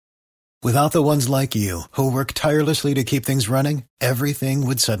Without the ones like you, who work tirelessly to keep things running, everything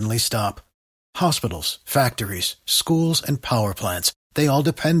would suddenly stop. Hospitals, factories, schools, and power plants, they all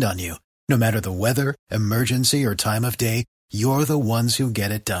depend on you. No matter the weather, emergency, or time of day, you're the ones who get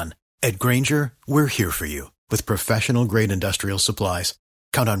it done. At Grainger, we're here for you with professional-grade industrial supplies.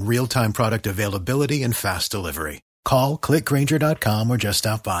 Count on real-time product availability and fast delivery. Call, clickgrainger.com, or just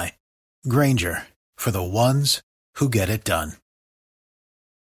stop by. Grainger, for the ones who get it done.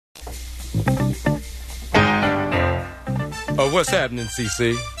 Oh, what's happening,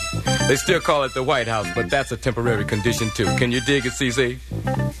 CC? They still call it the White House, but that's a temporary condition, too. Can you dig it, CC?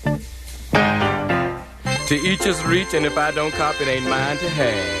 To each his reach, and if I don't cop, it ain't mine to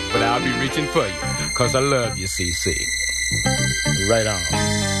have. But I'll be reaching for you, 'cause I love you, CC. Right on.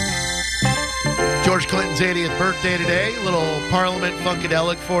 George Clinton's 80th birthday today. A little Parliament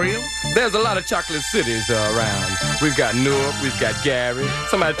Funkadelic for you. There's a lot of chocolate cities around. We've got Newark, we've got Gary.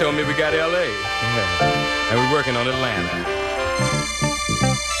 Somebody told me we got L.A. Yeah. And we're working on Atlanta.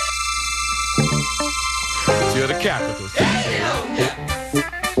 But you're the capital.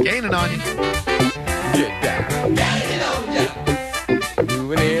 Gaining on you. Get down.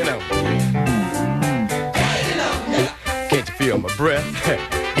 Moving in on you. Can't you feel my breath?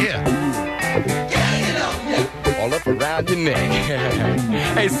 Yeah. All up around your neck.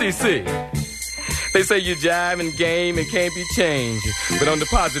 Hey, CC. They say you jive and game and can't be changed. But on the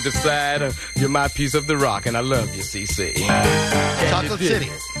positive side, you're my piece of the rock, and I love you, CC. Chocolate City.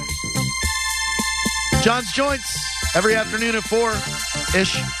 John's Joints, every afternoon at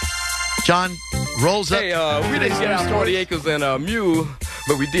 4-ish. John rolls up. Hey, we didn't get out 40 acres and a mule,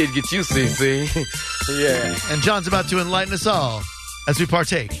 but we did get you, CC. Yeah. And John's about to enlighten us all as we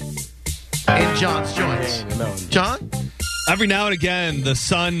partake in John's Joints. John? Every now and again, the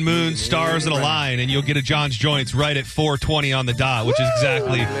sun, moon, stars in a line, and you'll get a John's Joints right at 4:20 on the dot, which is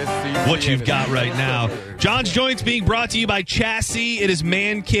exactly what you've got right now. John's Joints being brought to you by Chassis. It is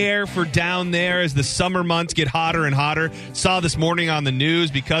man care for down there as the summer months get hotter and hotter. Saw this morning on the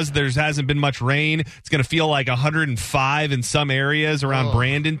news because there hasn't been much rain. It's going to feel like 105 in some areas around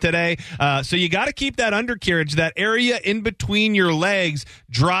Brandon today. So you got to keep that undercarriage, that area in between your legs,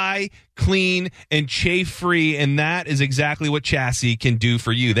 dry, clean, and chafe-free, and that is exactly what Chassis can do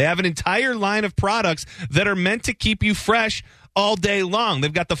for you. They have an entire line of products that are meant to keep you fresh all day long.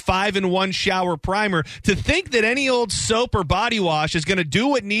 They've got the 5-in-1 shower primer. To think that any old soap or body wash is going to do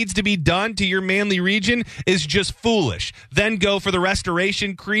what needs to be done to your manly region is just foolish. Then go for the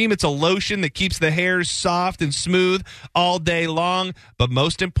restoration cream. It's a lotion that keeps the hairs soft and smooth all day long. But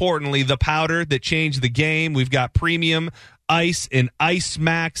most importantly, the powder that changed the game. We've got premium ice and Ice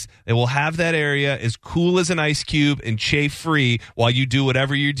Max. They will have that area as cool as an ice cube and chafe-free while you do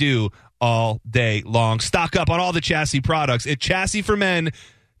whatever you do all day long. Stock up on all the Chassis products at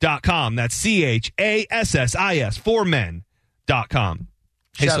chassisformen.com. That's CHASSIS for men.com.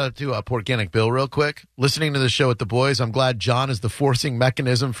 Shout out to Organic Bill real quick. Listening to the show with the boys, I'm glad John is the forcing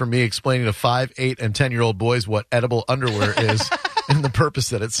mechanism for me explaining to 5, 8, and 10-year-old boys what edible underwear is and the purpose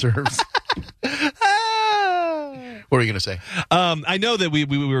that it serves. What are you going to say? I know that we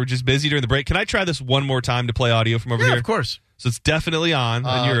were just busy during the break. Can I try this one more time to play audio from over here? Yeah, of course. So it's definitely on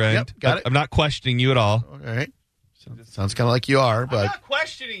your end. Yep, got it. I'm not questioning you at all. All right. Sounds kind of like you are, but I'm not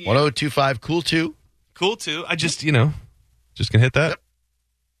questioning you. 1025, cool 2. Cool 2. I just, just going to hit that.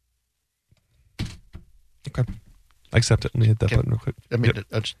 Yep. Okay. I accept it. Let me hit that button real quick. I mean,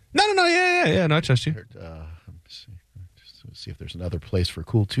 No. Yeah. No, I trust you. Let's see if there's another place for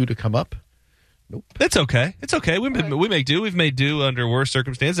cool 2 to come up. Nope. It's okay. It's okay. We make do. We've made do under worse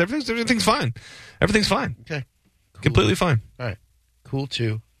circumstances. Everything's fine. Everything's fine. Okay. Cool. Completely fine. All right. Cool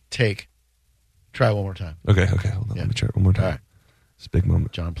 2. Take. Try one more time. Okay. Hold on. Yeah. Let me try it one more time. All right. It's a big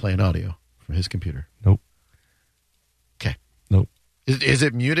moment. John playing audio from his computer. Nope. Okay. Nope. Is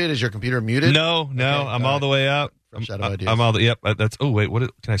it muted? Is your computer muted? No. Okay, I'm all the way up. Shadow Ideas. I'm all the. Yep. That's. Oh wait. What?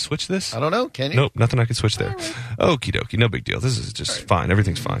 Can I switch this? I don't know. Can you? Nope. Nothing I can switch there. Okie dokie. No big deal. This is just fine.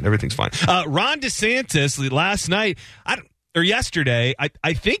 Everything's fine. Everything's fine. Ron DeSantis last night. Or yesterday,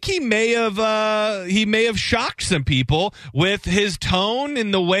 I think he may have shocked some people with his tone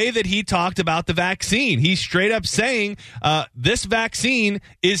and the way that he talked about the vaccine. He's straight up saying this vaccine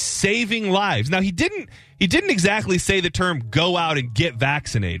is saving lives. Now he didn't exactly say the term "go out and get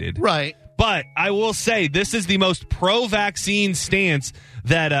vaccinated," right? But I will say this is the most pro-vaccine stance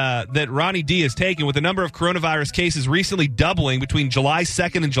that Ronnie D has taken, with the number of coronavirus cases recently doubling between July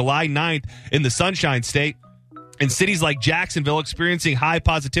 2nd and July 9th in the Sunshine State. In cities like Jacksonville experiencing high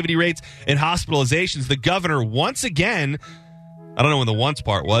positivity rates and hospitalizations, the governor once again I don't know when the once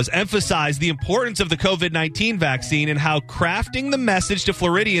part was, emphasized the importance of the COVID-19 vaccine and how crafting the message to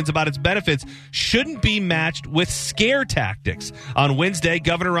Floridians about its benefits shouldn't be matched with scare tactics. On Wednesday,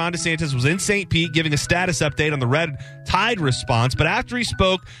 Governor Ron DeSantis was in St. Pete giving a status update on the red tide response, but after he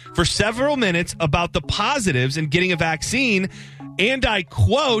spoke for several minutes about the positives in getting a vaccine, and I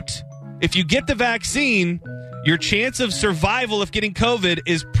quote, "If you get the vaccine, your chance of survival of getting COVID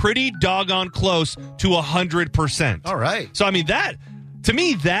is pretty doggone close to 100%. All right. So, I mean, to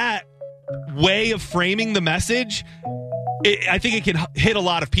me, that way of framing the message, I think it can hit a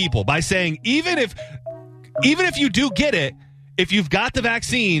lot of people by saying, even if you do get it, if you've got the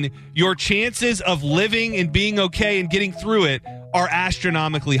vaccine, your chances of living and being okay and getting through it are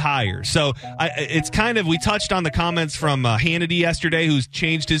astronomically higher. So it's kind of, we touched on the comments from Hannity yesterday, who's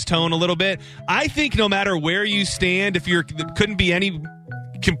changed his tone a little bit. I think no matter where you stand, if you're, couldn't be any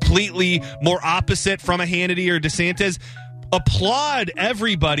completely more opposite from a Hannity or DeSantis, applaud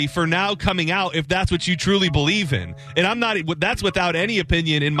everybody for now coming out if that's what you truly believe in. And that's without any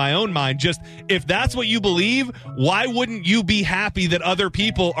opinion in my own mind. Just if that's what you believe, why wouldn't you be happy that other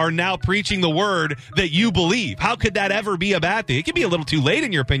people are now preaching the word that you believe? How could that ever be a bad thing? It can be a little too late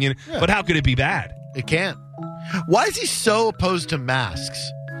in your opinion, but how could it be bad? It can't. Why is he so opposed to masks?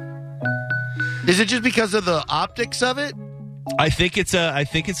 Is it just because of the optics of it? I think it's a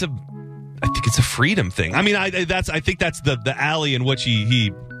freedom thing. I mean, I think that's the alley in which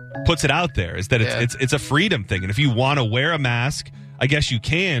he puts it out there, is that it's a freedom thing. And if you want to wear a mask, I guess you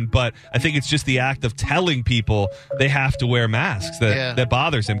can, but I think it's just the act of telling people they have to wear masks that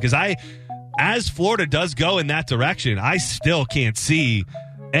bothers him. Because as Florida does go in that direction, I still can't see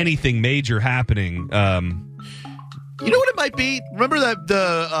anything major happening. You know what it might be? Remember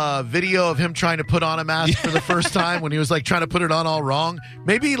the video of him trying to put on a mask for the first time when he was like trying to put it on all wrong?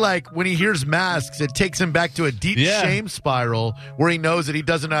 Maybe like when he hears masks, it takes him back to a deep shame spiral where he knows that he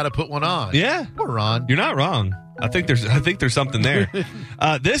doesn't know how to put one on. Yeah. Poor Ron. You're not wrong. I think there's something there.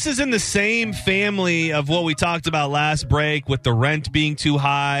 This is in the same family of what we talked about last break with the rent being too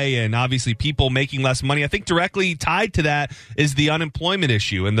high and obviously people making less money. I think directly tied to that is the unemployment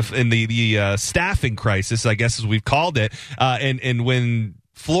issue and the staffing crisis, I guess as we've called it. And when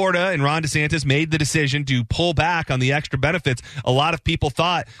Florida and Ron DeSantis made the decision to pull back on the extra benefits, a lot of people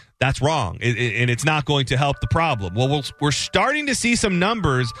thought that's wrong and it's not going to help the problem. Well, we're starting to see some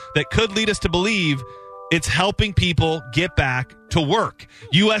numbers that could lead us to believe it's helping people get back to work.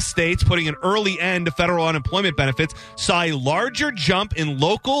 U.S. states putting an early end to federal unemployment benefits saw a larger jump in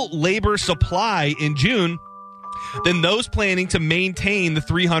local labor supply in June than those planning to maintain the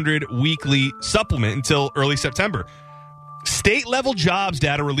 300 weekly supplement until early September. State-level jobs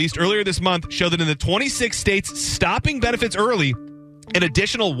data released earlier this month show that in the 26 states stopping benefits early, an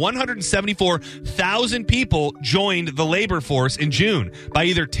additional 174,000 people joined the labor force in June by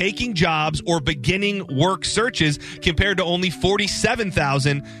either taking jobs or beginning work searches, compared to only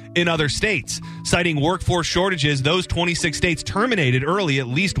 47,000 in other states. Citing workforce shortages, those 26 states terminated early at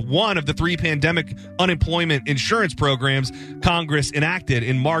least one of the 3 pandemic unemployment insurance programs Congress enacted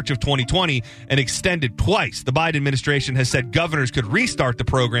in March of 2020 and extended twice. The Biden administration has said governors could restart the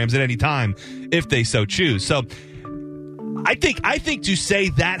programs at any time if they so choose. So I think to say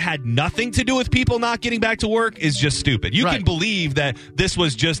that had nothing to do with people not getting back to work is just stupid. You can believe that this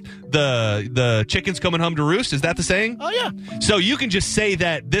was just the chickens coming home to roost. Is that the saying? Oh, yeah. So you can just say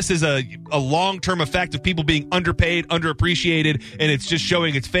that this is a long-term effect of people being underpaid, underappreciated, and it's just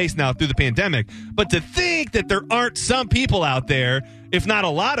showing its face now through the pandemic. But to think that there aren't some people out there, if not a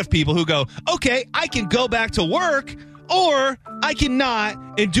lot of people, who go, okay, I can go back to work or I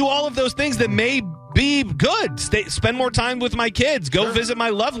cannot, and do all of those things that may be good. Spend more time with my kids. Go visit my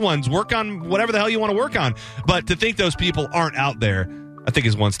loved ones. Work on whatever the hell you want to work on. But to think those people aren't out there, I think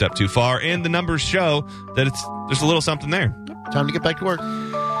is one step too far. And the numbers show that there's a little something there. Time to get back to work.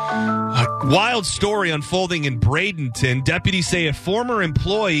 A wild story unfolding in Bradenton. Deputies say a former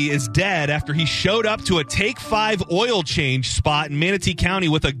employee is dead after he showed up to a Take 5 oil change spot in Manatee County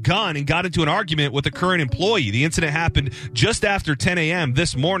with a gun and got into an argument with a current employee. The incident happened just after 10 a.m.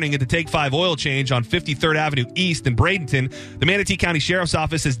 this morning at the Take 5 oil change on 53rd Avenue East in Bradenton. The Manatee County Sheriff's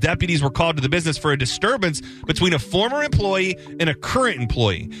Office says deputies were called to the business for a disturbance between a former employee and a current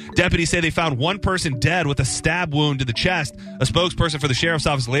employee. Deputies say they found one person dead with a stab wound to the chest. A spokesperson for the Sheriff's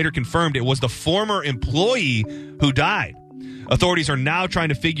Office later confirmed it was the former employee who died. Authorities are now trying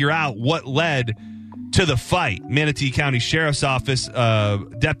to figure out what led to the fight. Manatee County Sheriff's Office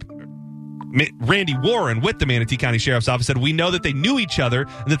Randy Warren with the Manatee County Sheriff's Office said, "We know that they knew each other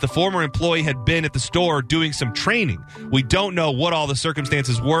and that the former employee had been at the store doing some training. We don't know what all the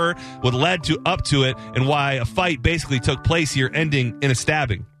circumstances were, what led up to it, and why a fight basically took place here, ending in a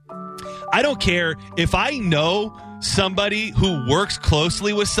stabbing." I don't care if I know somebody who works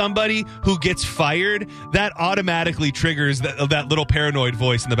closely with somebody who gets fired, that automatically triggers that little paranoid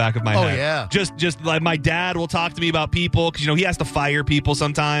voice in the back of my head. Oh, yeah. Just like my dad will talk to me about people because, he has to fire people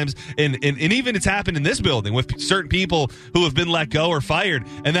sometimes. And even it's happened in this building with certain people who have been let go or fired.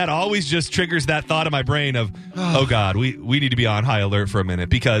 And that always just triggers that thought in my brain of, oh, God, we need to be on high alert for a minute.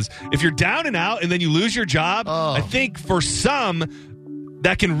 Because if you're down and out and then you lose your job, I think for some,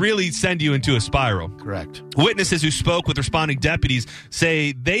 that can really send you into a spiral. Correct. Witnesses who spoke with responding deputies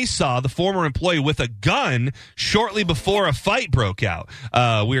say they saw the former employee with a gun shortly before a fight broke out.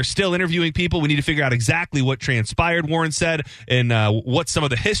 We are still interviewing people. We need to figure out exactly what transpired, Warren said, and what some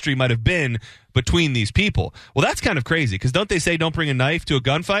of the history might have been between these people. Well, that's kind of crazy, because don't they say don't bring a knife to a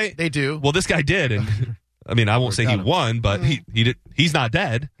gunfight? They do. Well, this guy did, and I won't say he won, but he's not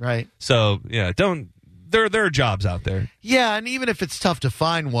dead. Right. So, yeah, don't. There are jobs out there. Yeah, and even if it's tough to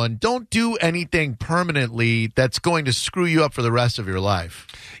find one, don't do anything permanently that's going to screw you up for the rest of your life.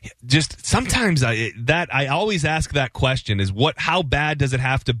 Just sometimes I always ask that question is how bad does it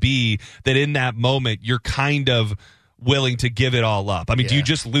have to be that in that moment you're kind of willing to give it all up? Do you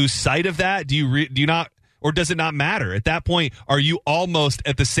just lose sight of that? Do you not? Or does it not matter? At that point, are you almost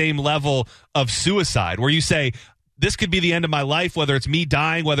at the same level of suicide where you say, this could be the end of my life, whether it's me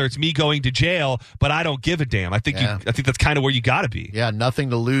dying, whether it's me going to jail, but I don't give a damn. I think that's kind of where you got to be. Yeah, nothing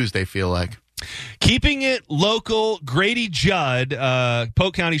to lose, they feel like. Keeping it local, Grady Judd,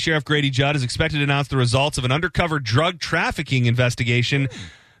 Polk County Sheriff Grady Judd is expected to announce the results of an undercover drug trafficking investigation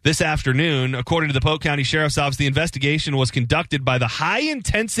this afternoon. According to the Polk County Sheriff's Office, the investigation was conducted by the High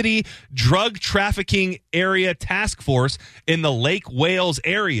Intensity Drug Trafficking Area Task Force in the Lake Wales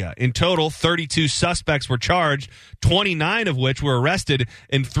area. In total, 32 suspects were charged, 29 of which were arrested,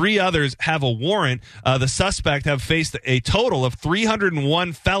 and 3 others have a warrant. The suspect have faced a total of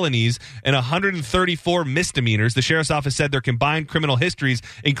 301 felonies and 134 misdemeanors. The Sheriff's Office said their combined criminal histories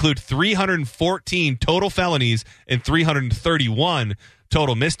include 314 total felonies and 331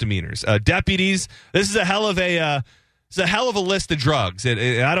 total misdemeanors. Deputies, this is a hell of a list of drugs.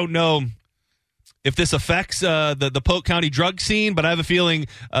 I don't know if this affects the Polk County drug scene, but I have a feeling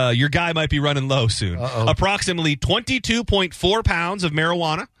your guy might be running low soon. Approximately 22.4 pounds of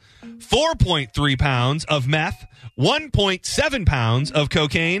marijuana, 4.3 pounds of meth, 1.7 pounds of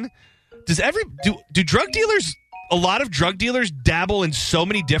cocaine. Do drug dealers? A lot of drug dealers dabble in so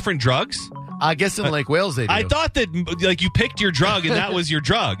many different drugs. I guess in Lake Wales they do. I thought that you picked your drug and that was your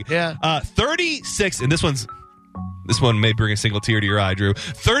drug. Yeah. 36, and this one may bring a single tear to your eye, Drew.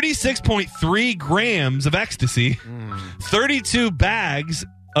 36.3 grams of ecstasy, 32 bags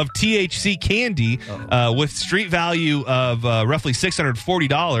of THC candy with street value of roughly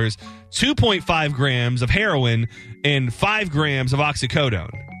 $640, 2.5 grams of heroin, and 5 grams of oxycodone.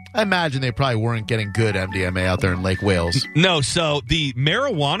 I imagine they probably weren't getting good MDMA out there in Lake Wales. No, so the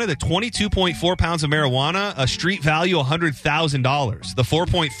marijuana, the 22.4 pounds of marijuana, a street value $100,000. The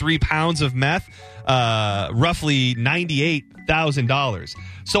 4.3 pounds of meth, roughly $98,000.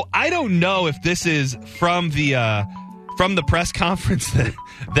 So I don't know if this is from the press conference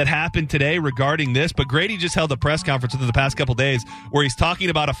that happened today regarding this, but Grady just held a press conference within the past couple days where he's talking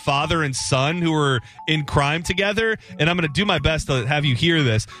about a father and son who were in crime together, and I'm going to do my best to have you hear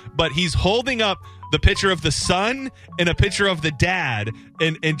this, but he's holding up the picture of the son and a picture of the dad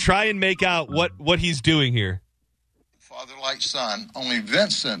and try and make out what he's doing here. Father like son, only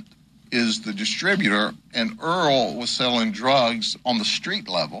Vincent is the distributor, and Earl was selling drugs on the street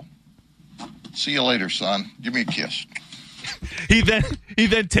level. See you later, son. Give me a kiss. He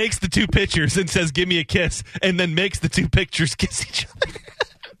then takes the 2 pictures and says, "Give me a kiss," and then makes the 2 pictures kiss each other.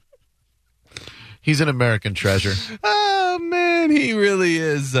 He's an American treasure. Oh man, he really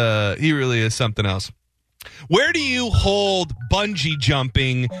is. He really is something else. Where do you hold bungee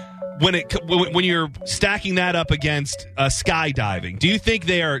jumping when you're stacking that up against skydiving? Do you think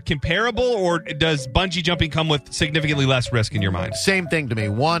they are comparable, or does bungee jumping come with significantly less risk in your mind? Same thing to me.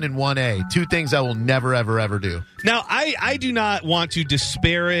 1 and 1A. 2 things I will never, ever, ever do. Now, I do not want to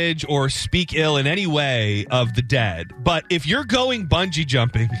disparage or speak ill in any way of the dead, but if you're going bungee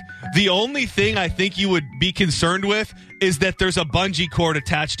jumping, the only thing I think you would be concerned with is that there's a bungee cord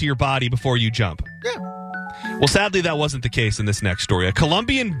attached to your body before you jump. Yeah. Well, sadly, that wasn't the case in this next story. A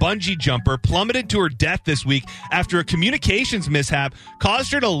Colombian bungee jumper plummeted to her death this week after a communications mishap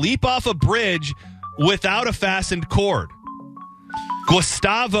caused her to leap off a bridge without a fastened cord.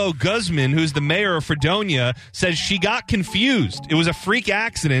 Gustavo Guzman, who's the mayor of Fredonia, says she got confused. It was a freak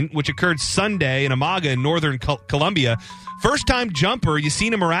accident which occurred Sunday in Amaga in northern Colombia. First-time jumper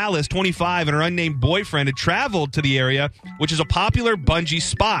Yesenia Morales, 25, and her unnamed boyfriend had traveled to the area, which is a popular bungee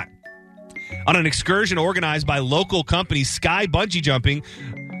spot. On an excursion organized by local company Sky Bungee Jumping,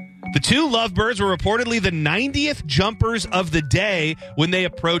 the two lovebirds were reportedly the 90th jumpers of the day when they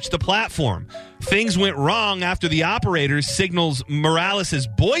approached the platform. Things went wrong after the operator signals Morales'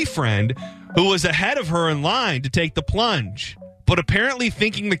 boyfriend, who was ahead of her in line to take the plunge. But apparently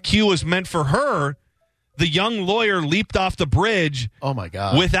thinking the cue was meant for her, the young lawyer leaped off the bridge. Oh, my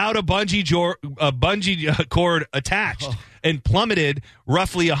God. Without a bungee cord attached and plummeted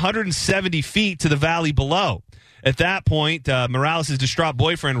roughly 170 feet to the valley below. At that point, Morales' distraught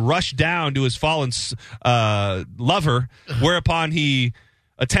boyfriend rushed down to his fallen lover, whereupon he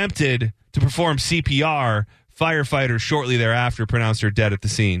attempted to perform CPR. Firefighters shortly thereafter pronounced her dead at the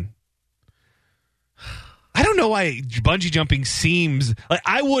scene. I don't know why bungee jumping seems like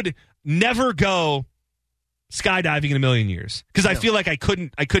I would never go skydiving in a million years because I feel like I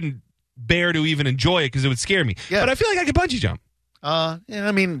couldn't bear to even enjoy it because it would scare me. Yeah. But I feel like I could bungee jump.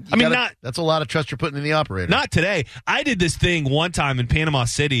 That's a lot of trust you're putting in the operator. Not today. I did this thing one time in Panama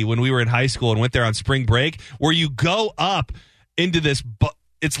City when we were in high school and went there on spring break where you go up into this,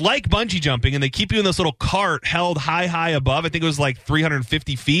 it's like bungee jumping, and they keep you in this little cart held high above. I think it was like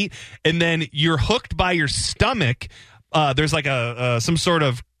 350 feet, and then you're hooked by your stomach. There's like some sort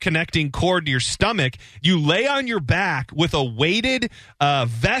of connecting cord to your stomach. You lay on your back with a weighted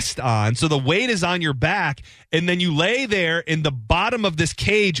vest on, so the weight is on your back, and then you lay there, and the bottom of this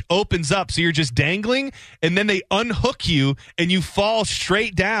cage opens up, so you're just dangling, and then they unhook you, and you fall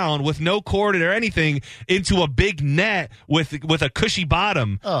straight down with no cord or anything into a big net with a cushy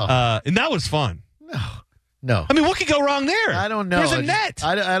bottom. And that was fun. No. I mean, what could go wrong there? I don't know. There's a net.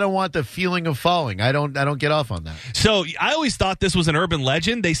 I don't want the feeling of falling. I don't get off on that. So I always thought this was an urban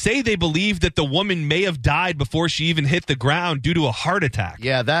legend. They say they believe that the woman may have died before she even hit the ground due to a heart attack.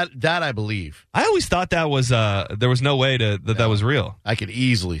 Yeah, that I believe. I always thought that was there was no way that was real. I could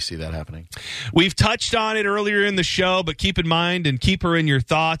easily see that happening. We've touched on it earlier in the show, but keep in mind and keep her in your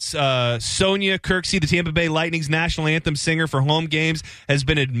thoughts. Sonia Kirksey, the Tampa Bay Lightning's national anthem singer for home games, has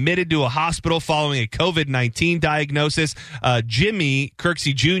been admitted to a hospital following a COVID-19 diagnosis. Jimmy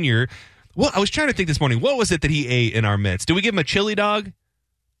Kirksey Jr. Well, I was trying to think this morning. What was it that he ate in our midst? Did we give him a chili dog?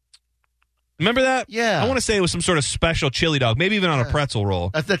 Remember that? Yeah. I want to say it was some sort of special chili dog, maybe even on a pretzel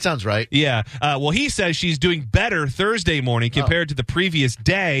roll. That sounds right. Yeah. Well, he says she's doing better Thursday morning compared to the previous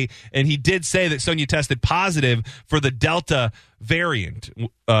day, and he did say that Sonia tested positive for the Delta variant.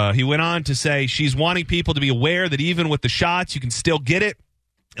 He went on to say she's wanting people to be aware that even with the shots, you can still get it.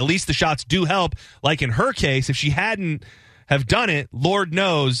 At least the shots do help. Like in her case, if she hadn't have done it, Lord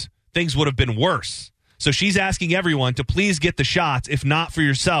knows things would have been worse. So she's asking everyone to please get the shots, if not for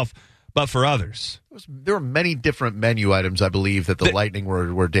yourself, but for others. There were many different menu items, I believe, that the Lightning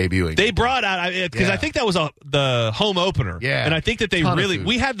were debuting. They brought out, because I think that was the home opener. Yeah. And I think that they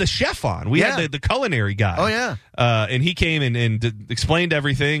we had the chef on. We had the culinary guy. Oh, yeah. And he came and explained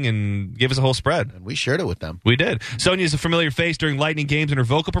everything and gave us a whole spread. And we shared it with them. We did. Sonia is a familiar face during Lightning games, and her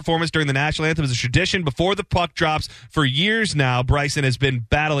vocal performance during the national anthem is a tradition before the puck drops. For years now, Bryson has been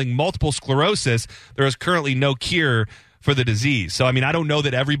battling multiple sclerosis. There is currently no cure for the disease. So, I mean, I don't know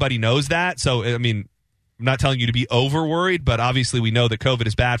that everybody knows that. So, I mean, I'm not telling you to be over worried, but obviously we know that COVID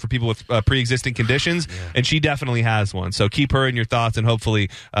is bad for people with pre-existing conditions, and she definitely has one. So keep her in your thoughts, and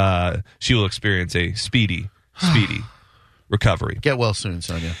hopefully she will experience a speedy recovery. Get well soon,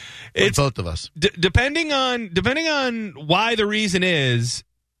 Sonia. It's both of us. Depending on why the reason is,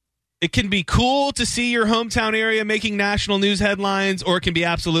 it can be cool to see your hometown area making national news headlines, or it can be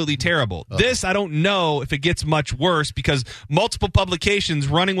absolutely terrible. This, I don't know if it gets much worse, because multiple publications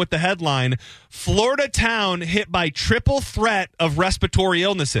running with the headline, Florida town hit by triple threat of respiratory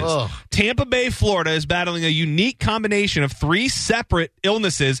illnesses. Tampa Bay, Florida is battling a unique combination of 3 separate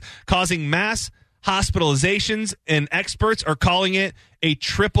illnesses causing mass hospitalizations, and experts are calling it a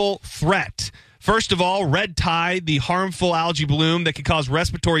triple threat. First of all, red tide, the harmful algae bloom that can cause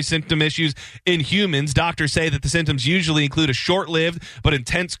respiratory symptom issues in humans. Doctors say that the symptoms usually include a short-lived but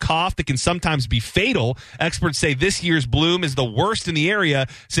intense cough that can sometimes be fatal. Experts say this year's bloom is the worst in the area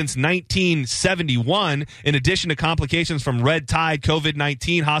since 1971. In addition to complications from red tide,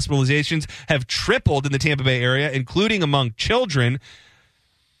 COVID-19 hospitalizations have tripled in the Tampa Bay area, including among children.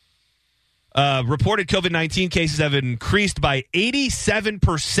 Reported COVID-19 cases have increased by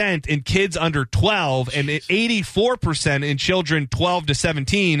 87% in kids under 12 and 84% in children 12 to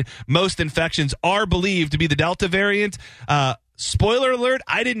 17. Most infections are believed to be the Delta variant. spoiler alert,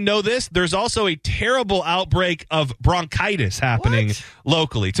 I didn't know this. There's also a terrible outbreak of bronchitis happening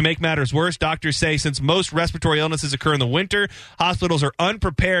locally. To make matters worse, doctors say since most respiratory illnesses occur in the winter, hospitals are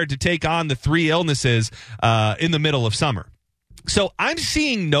unprepared to take on the 3 illnesses in the middle of summer. So I'm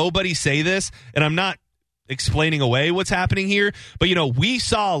seeing nobody say this, and I'm not explaining away what's happening here, but we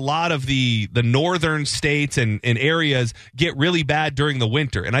saw a lot of the northern states and areas get really bad during the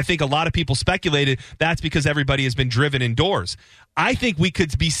winter, and I think a lot of people speculated that's because everybody has been driven indoors. I think we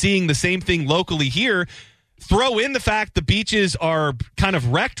could be seeing the same thing locally here. Throw in the fact the beaches are kind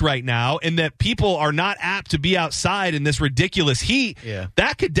of wrecked right now and that people are not apt to be outside in this ridiculous heat. Yeah.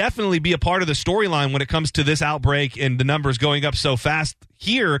 That could definitely be a part of the storyline when it comes to this outbreak and the numbers going up so fast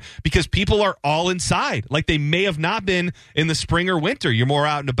here, because people are all inside like they may have not been in the spring or winter. You're more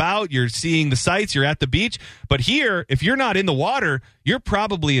out and about, you're seeing the sights, you're at the beach. But here, if you're not in the water, you're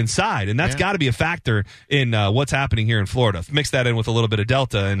probably inside, and that's got to be a factor in what's happening here in Florida. Mix that in with a little bit of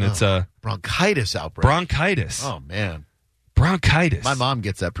Delta, and it's a bronchitis outbreak. Bronchitis. Oh man, bronchitis. My mom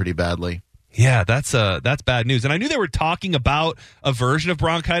gets that pretty badly. Yeah, that's bad news. And I knew they were talking about a version of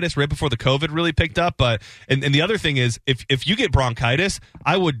bronchitis right before the COVID really picked up. But and the other thing is, if you get bronchitis,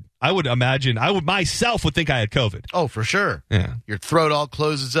 I would imagine I would myself would think I had COVID. Oh, for sure. Yeah, your throat all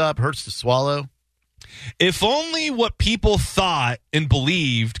closes up, hurts to swallow. If only what people thought and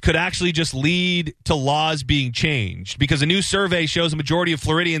believed could actually just lead to laws being changed, because a new survey shows a majority of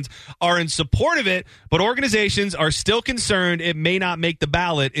Floridians are in support of it, but organizations are still concerned it may not make the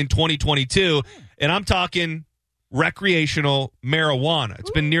ballot in 2022. And I'm talking recreational marijuana.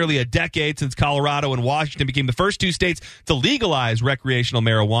 It's been nearly a decade since Colorado and Washington became the first 2 states to legalize recreational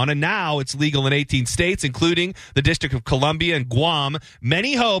marijuana. Now it's legal in 18 states, including the District of Columbia and Guam.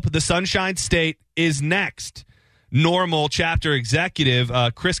 Many hope the Sunshine State is next. Normal chapter executive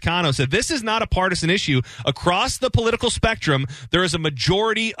Chris Cano said this is not a partisan issue. Across the political spectrum, there is a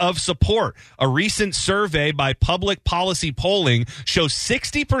majority of support. A recent survey by Public Policy Polling shows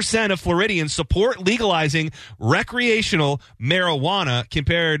 60% of Floridians support legalizing recreational marijuana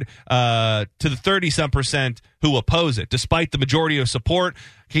compared to the 30-some% who oppose it. Despite the majority of support,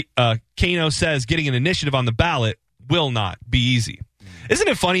 Cano says getting an initiative on the ballot will not be easy. Isn't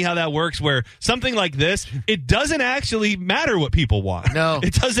it funny how that works, where something like this, it doesn't actually matter what people want. No.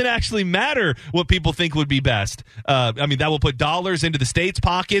 It doesn't actually matter what people think would be best. That will put dollars into the state's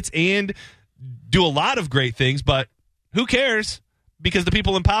pockets and do a lot of great things, but who cares? Because the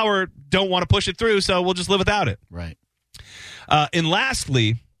people in power don't want to push it through, so we'll just live without it. Right. And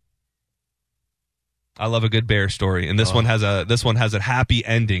lastly, I love a good bear story, and this one has a happy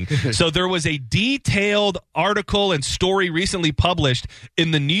ending. So there was a detailed article and story recently published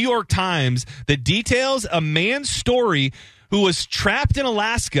in the New York Times that details a man's story who was trapped in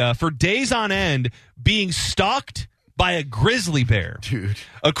Alaska for days on end being stalked by a grizzly bear. Dude.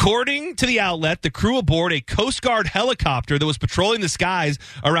 According to the outlet, the crew aboard a Coast Guard helicopter that was patrolling the skies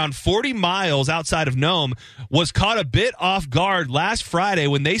around 40 miles outside of Nome was caught a bit off guard last Friday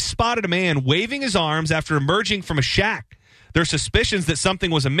when they spotted a man waving his arms after emerging from a shack. Their suspicions that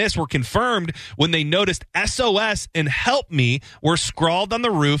something was amiss were confirmed when they noticed SOS and Help Me were scrawled on the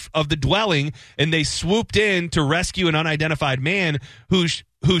roof of the dwelling, and they swooped in to rescue an unidentified man who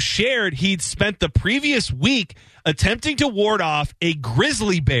shared he'd spent the previous week attempting to ward off a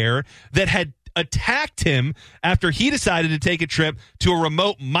grizzly bear that had attacked him after he decided to take a trip to a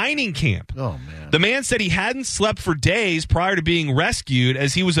remote mining camp. Oh, man. The man said he hadn't slept for days prior to being rescued,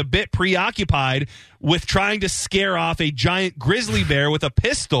 as he was a bit preoccupied with trying to scare off a giant grizzly bear with a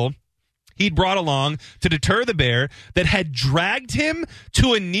pistol he'd brought along to deter the bear that had dragged him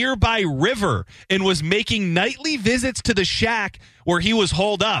to a nearby river and was making nightly visits to the shack where he was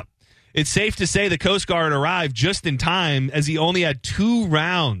holed up. It's safe to say the Coast Guard arrived just in time, as he only had 2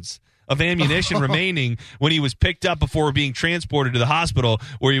 rounds of ammunition remaining when he was picked up before being transported to the hospital,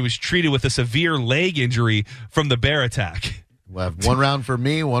 where he was treated with a severe leg injury from the bear attack. We'll have 1 round for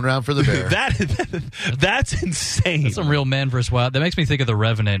me, 1 round for the bear. That's insane. That's some real man versus wild. That makes me think of The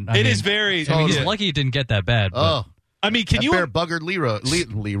Revenant. It is very. He's lucky it didn't get that bad. But. Oh, can you bear buggered Leroy?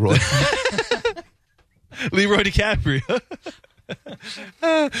 Leroy DiCaprio?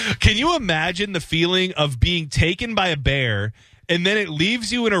 Can you imagine the feeling of being taken by a bear and then it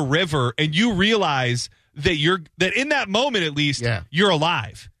leaves you in a river and you realize that that in that moment at least you're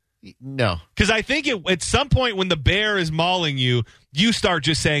alive? No. Because I think at some point when the bear is mauling you, you start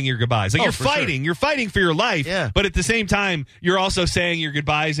just saying your goodbyes. Like you're fighting. Sure. You're fighting for your life. Yeah. But at the same time, you're also saying your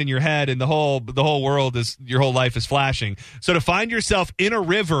goodbyes in your head, and the whole world is, your whole life is flashing. So to find yourself in a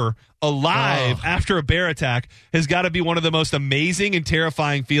river alive after a bear attack has got to be one of the most amazing and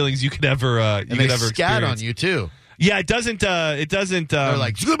terrifying feelings you could ever and they scat on you too. Yeah, it doesn't. They're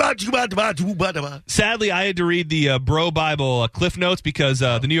like, sadly, I had to read the Bro Bible Cliff Notes because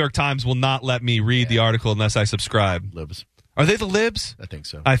the New York Times will not let me read the article unless I subscribe. libs. Are they the libs? I think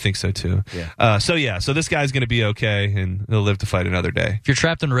so. I think so too. Yeah. So this guy's going to be okay, and he'll live to fight another day. If you're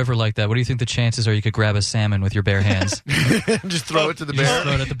trapped in a river like that, what do you think the chances are you could grab a salmon with your bare hands? Just throw it to the You just bear.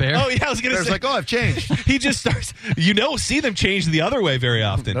 throw it at the bear? Oh yeah, I was going to Bear's say. like, oh, I've changed. He just starts. See them change the other way very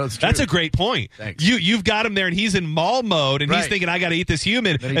often. No, it's true. That's a great point. Thanks. You've got him there, and he's in mall mode, and he's Right. thinking, I got to eat this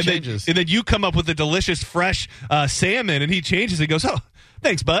human. Then he and changes. then you come up with a delicious fresh salmon, and he changes. And goes, oh,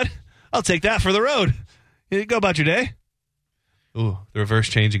 thanks, bud. I'll take that for the road. You go about your day. Ooh, the reverse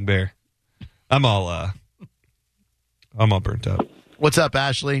changing bear. I'm all burnt up. What's up,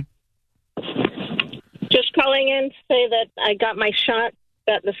 Ashley? Just calling in to say that I got my shot,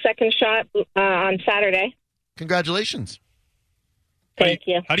 the second shot on Saturday. Congratulations. Thank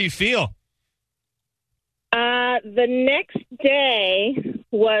you. How do you feel? The next day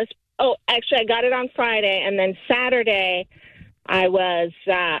was, actually I got it on Friday, and then Saturday I was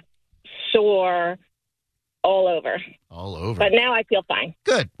sore all over. All over. But now I feel fine.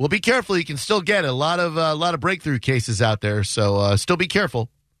 Good. Well, be careful. You can still get it. A lot of breakthrough cases out there, so still be careful.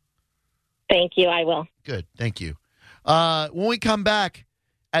 Thank you. I will. Good. Thank you. When we come back,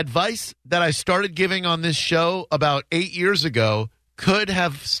 advice that I started giving on this show about 8 years ago could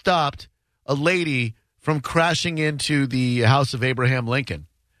have stopped a lady from crashing into the house of Abraham Lincoln.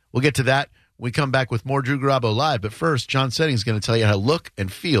 We'll get to that when we come back with more Drew Garabo Live. But first, John Senning is going to tell you how to look and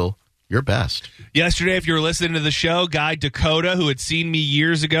feel your best. Yesterday, if you were listening to the show, guy Dakota, who had seen me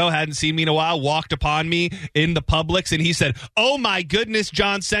years ago, hadn't seen me in a while, walked upon me in the Publix, and he said, oh my goodness,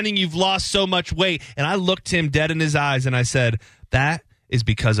 John Senning, you've lost so much weight. And I looked him dead in his eyes, and I said, that is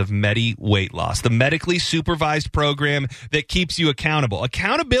because of Medi Weight Loss, the medically supervised program that keeps you accountable.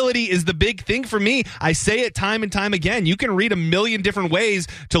 Accountability is the big thing for me. I say it time and time again. You can read a million different ways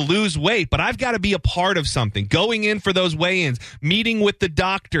to lose weight, but I've got to be a part of something. Going in for those weigh-ins, meeting with the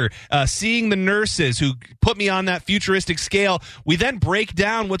doctor, seeing the nurses who put me on that futuristic scale. We then break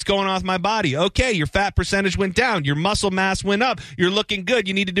down what's going on with my body. Okay, your fat percentage went down. Your muscle mass went up. You're looking good.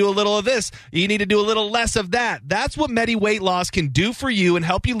 You need to do a little of this. You need to do a little less of that. That's what Medi Weight Loss can do for you and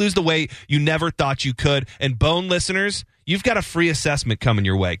help you lose the weight you never thought you could. And Bone listeners, you've got a free assessment coming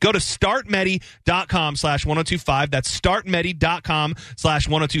your way. Go to startmedi.com/1025. That's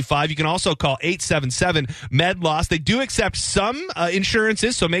startmedi.com/1025. You can also call 877-MED-LOSS. They do accept some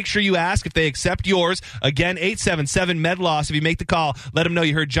insurances, so make sure you ask if they accept yours. Again, 877-MED-LOSS. If you make the call, let them know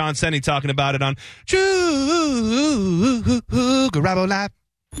you heard John Senning talking about it on Drew Garabo Live.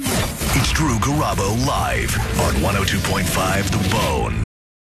 It's Drew Garabo Live on 102.5 The Bone.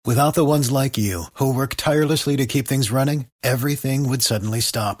 Without the ones like you, who work tirelessly to keep things running, everything would suddenly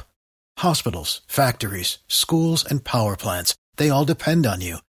stop. Hospitals, factories, schools, and power plants, they all depend on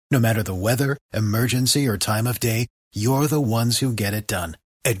you. No matter the weather, emergency, or time of day, you're the ones who get it done.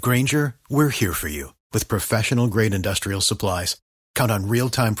 At Grainger, we're here for you with professional-grade industrial supplies. Count on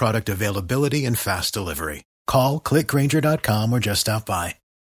real-time product availability and fast delivery. Call, click Grainger.com, or just stop by.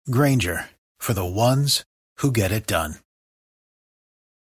 Grainger, for the ones who get it done.